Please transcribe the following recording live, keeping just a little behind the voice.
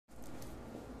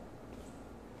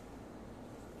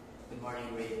Good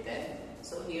morning, grade 10.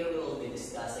 So here we will be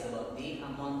discussing about the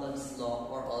Amonton's law,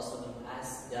 or also known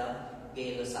as the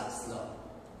Gay-Lussac's law.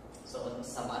 So in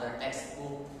some other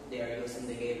textbook, they are using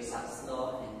the Gay-Lussac's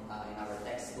law, and in our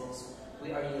textbooks,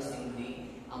 we are using the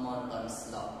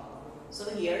Amonton's law.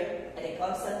 So here, at a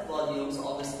constant volume, so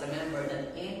always remember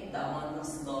that in the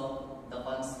Amonton's law, the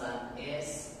constant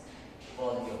is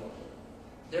volume.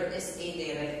 There is a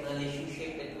direct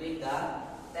relationship between the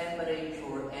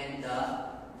temperature and the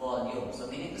volume. So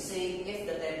meaning to say, if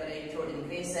the temperature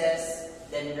increases,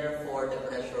 then therefore the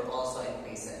pressure also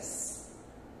increases.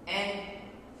 And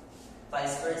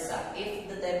vice versa. If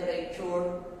the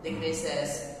temperature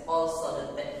decreases,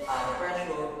 also the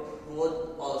pressure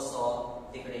would also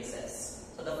decreases.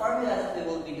 So the formula that we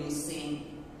will be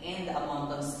using in the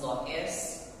Amonton's law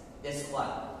is this one.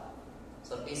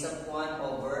 So P sub 1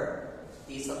 over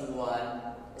T sub 1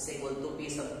 is equal to P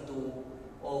sub 2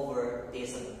 over T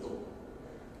sub 2.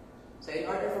 So in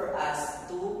order for us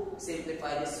to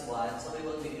simplify this one, so we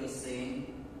will be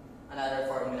using another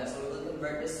formula. So we will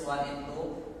convert this one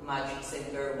into much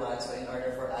simpler one. So in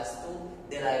order for us to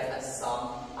derive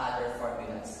some other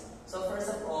formulas. So first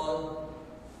of all,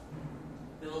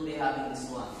 we will be having this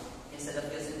one. Instead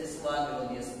of using this one, we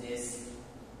will use this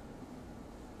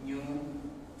new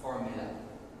formula.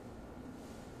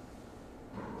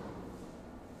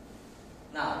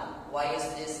 Now, why is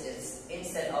this? It's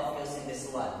instead of using this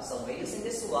one. So by using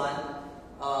this one,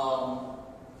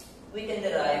 we can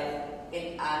derive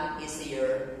in an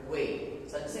easier way.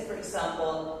 So let's say, for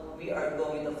example, we are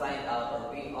going to find out, or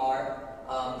we are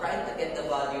trying to get the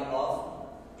value of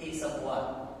T sub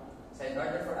 1. So in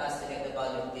order for us to get the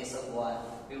value of T sub 1,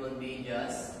 we will be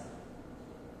just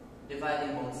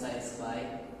dividing both sides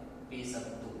by P sub 2.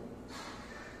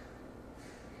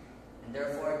 And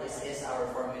therefore, this is our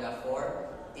formula for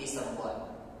T sub 1.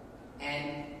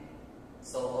 And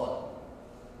so on.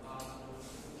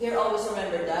 Here, always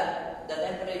remember that the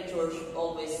temperature should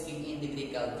always be in degree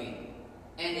Kelvin.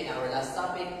 And in our last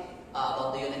topic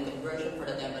about the unit conversion for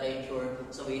the temperature,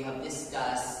 so we have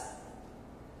discussed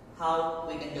how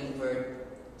we can convert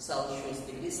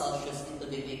degree Celsius into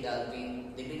degree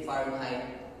Kelvin, degree Fahrenheit,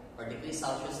 or degree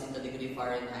Celsius into degree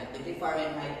Fahrenheit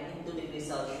into degree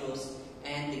Celsius,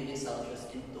 and degree Celsius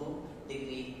into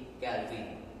degree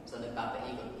Kelvin. So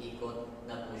nagpapaikot-ikot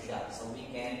na po siya. So we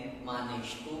can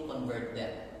manage to convert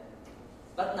them.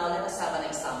 But now let us have an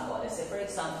example. Let's say, for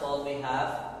example, we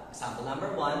have example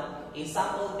number 1. A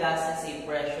sample gas has a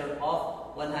pressure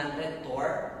of 100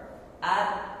 torr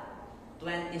at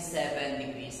 27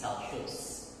 degrees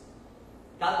Celsius.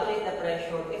 Calculate the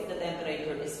pressure if the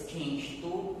temperature is changed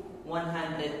to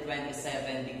 127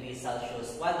 degrees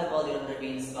Celsius while the volume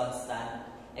remains constant.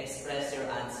 Express your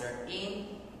answer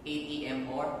in ATM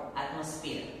or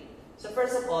atmosphere. So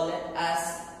first of all, let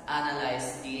us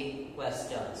analyze the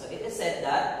question. So it is said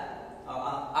that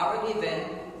our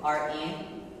given are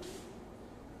in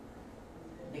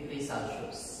degrees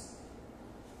Celsius.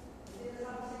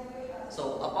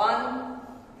 So upon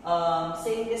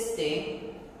saying this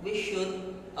thing, we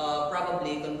should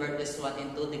probably convert this one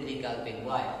into degree Kelvin.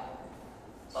 Why?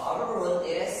 So our rule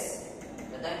is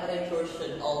the temperature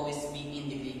should always be in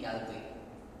degree Kelvin.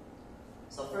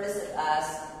 So first let us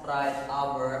write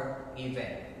our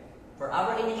given. For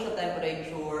our initial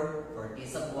temperature, for T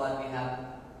sub 1, we have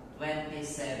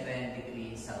 27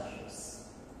 degrees Celsius.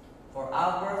 For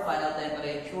our final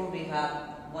temperature, we have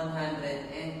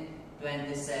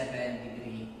 127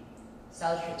 degrees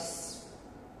Celsius.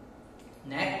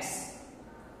 Next,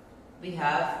 we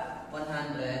have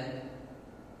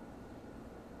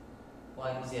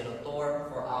 100.0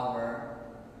 torr for our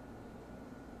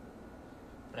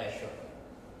pressure.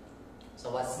 So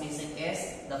what's missing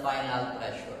is the final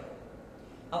pressure.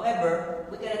 However,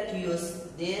 we cannot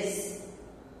use this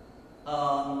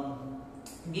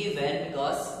given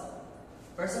because,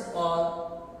 first of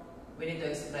all, we need to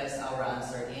express our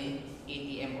answer in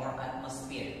ATM or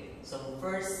atmosphere. So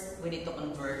first, we need to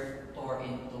convert torr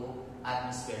into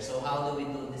atmosphere. So how do we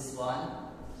do this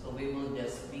one? So we will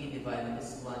just be dividing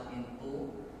this one into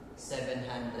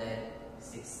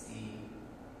 760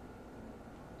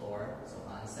 torr. So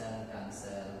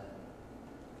cancel.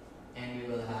 And we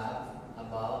will have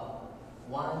about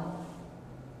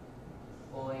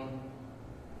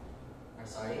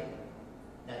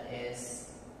that is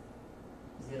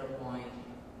 0.13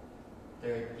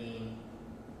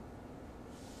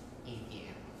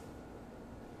 ATM.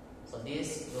 So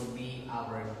this will be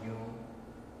our new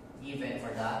given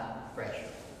for the pressure.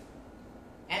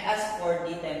 And as for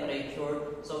the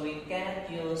temperature, so we cannot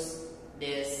use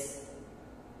this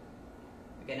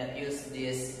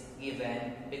given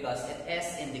given because it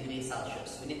is in degrees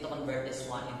Celsius. We need to convert this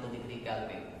one into degree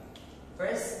Kelvin.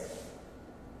 First,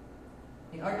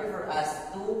 in order for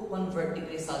us to convert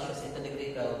degrees Celsius into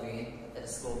degree Kelvin,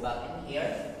 let's go back in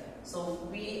here. So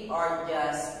we are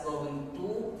just going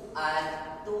to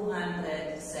add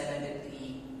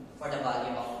 273 for the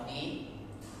value of the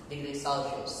degree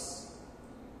Celsius.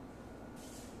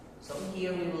 So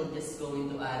here we will just going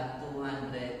to add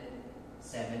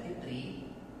 273.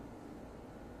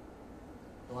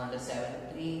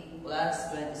 273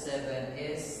 plus 27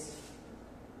 is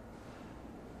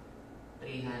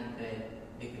 300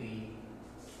 degree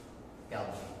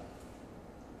Kelvin.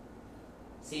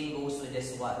 Same goes with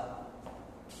this one.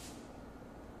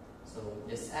 So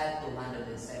just add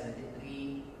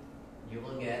 273, you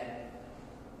will get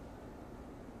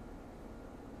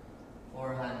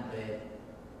 400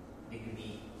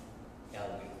 degree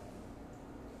Kelvin.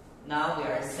 Now we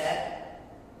are set.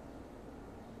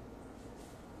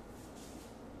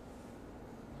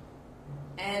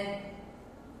 And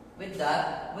with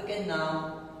that, we can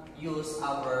now use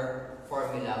our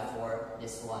formula for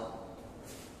this one.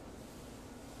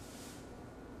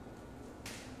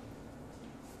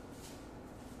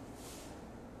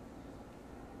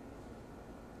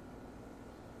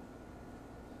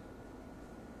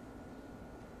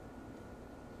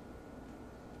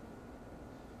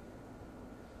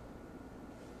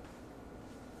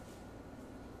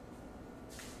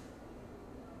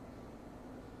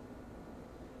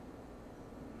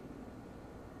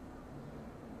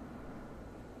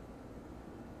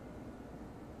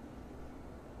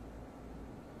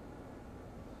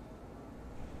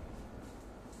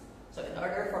 So in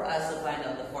order for us to find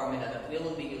out the formula that we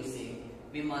will be using,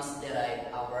 we must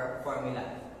derive our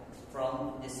formula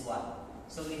from this one.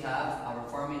 So we have our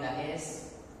formula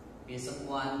is P sub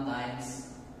 1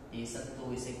 times T sub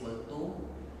 2 is equal to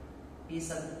P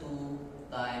sub 2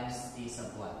 times T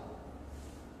sub 1.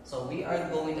 So we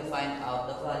are going to find out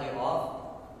the value of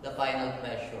the final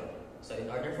pressure. So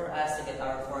in order for us to get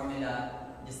our formula,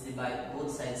 just divide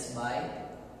both sides by,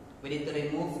 we need to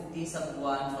remove T sub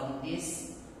 1 from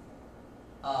this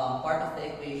part of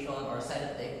the equation or side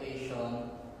of the equation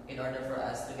in order for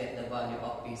us to get the value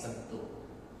of P sub 2.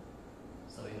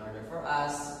 So in order for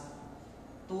us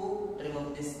to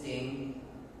remove this thing,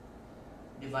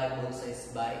 divide both sides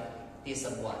by T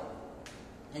sub 1.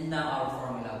 And now our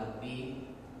formula would be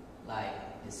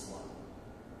like this one.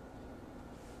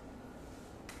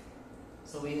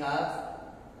 So we have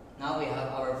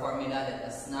our formula. Let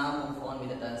us now move on with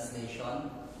the translation.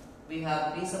 We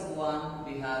have P sub 1,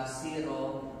 we have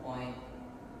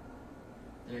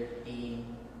 0.13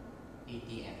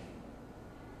 atm.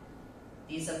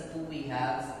 T sub 2 we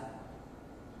have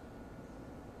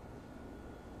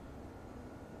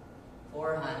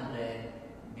 400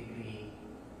 degree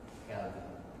Kelvin.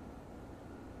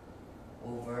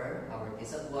 Over our T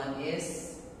sub 1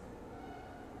 is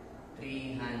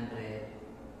 300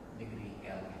 degree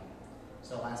Kelvin.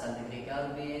 So cancel degree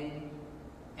Kelvin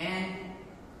and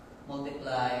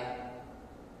multiply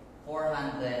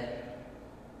 400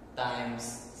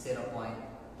 times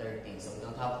 0.13. So we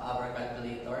don't have our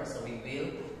calculator, so we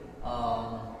will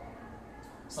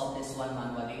solve this one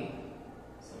manually.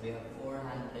 So we have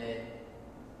 400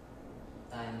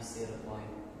 times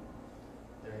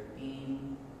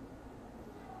 0.13.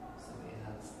 So we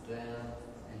have 12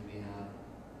 and we have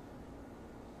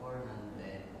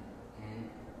 400 and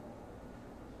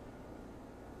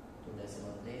 2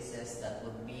 decimal places. That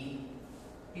would be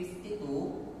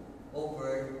 52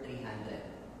 over 300.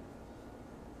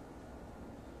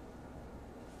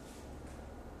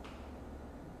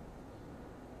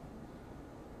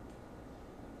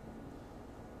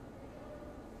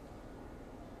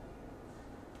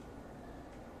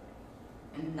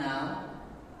 And now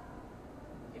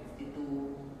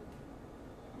 52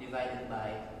 divided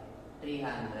by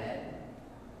 300.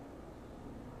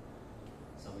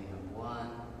 So we have 1.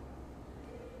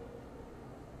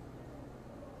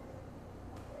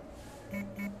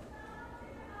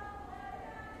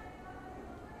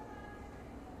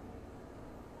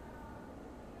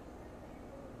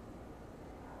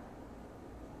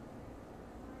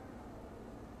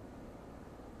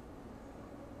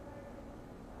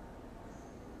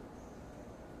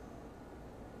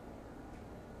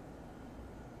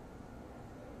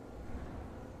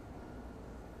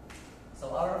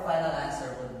 So our final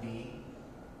answer would be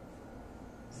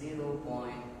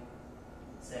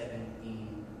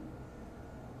 0.17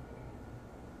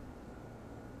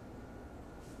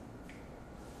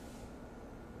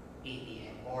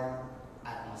 atm or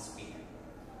atmosphere.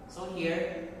 So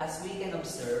here, as we can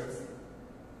observe,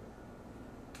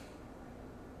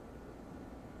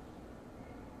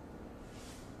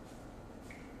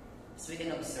 As we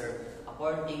can observe,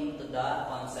 according to the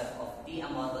concept of the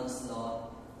Amonton's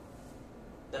law,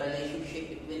 the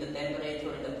relationship between the temperature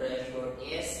and the pressure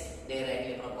is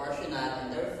directly proportional,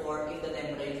 and therefore, if the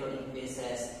temperature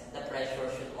increases, the pressure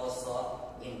should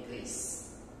also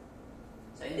increase.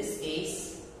 So in this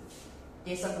case,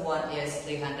 case of 1 is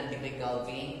 300 degree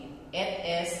Kelvin.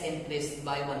 It is increased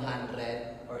by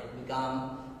 100, or it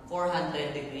become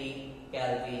 400 degree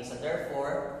Kelvin. So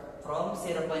therefore, from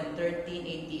 0.13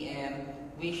 atm,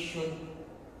 we should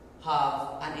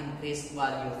have an increased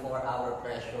value for our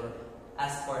pressure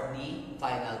as for the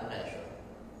final pressure.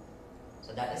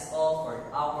 So that is all for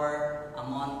our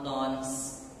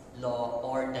Amonton's law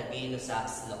or the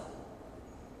Gay-Lussac's law.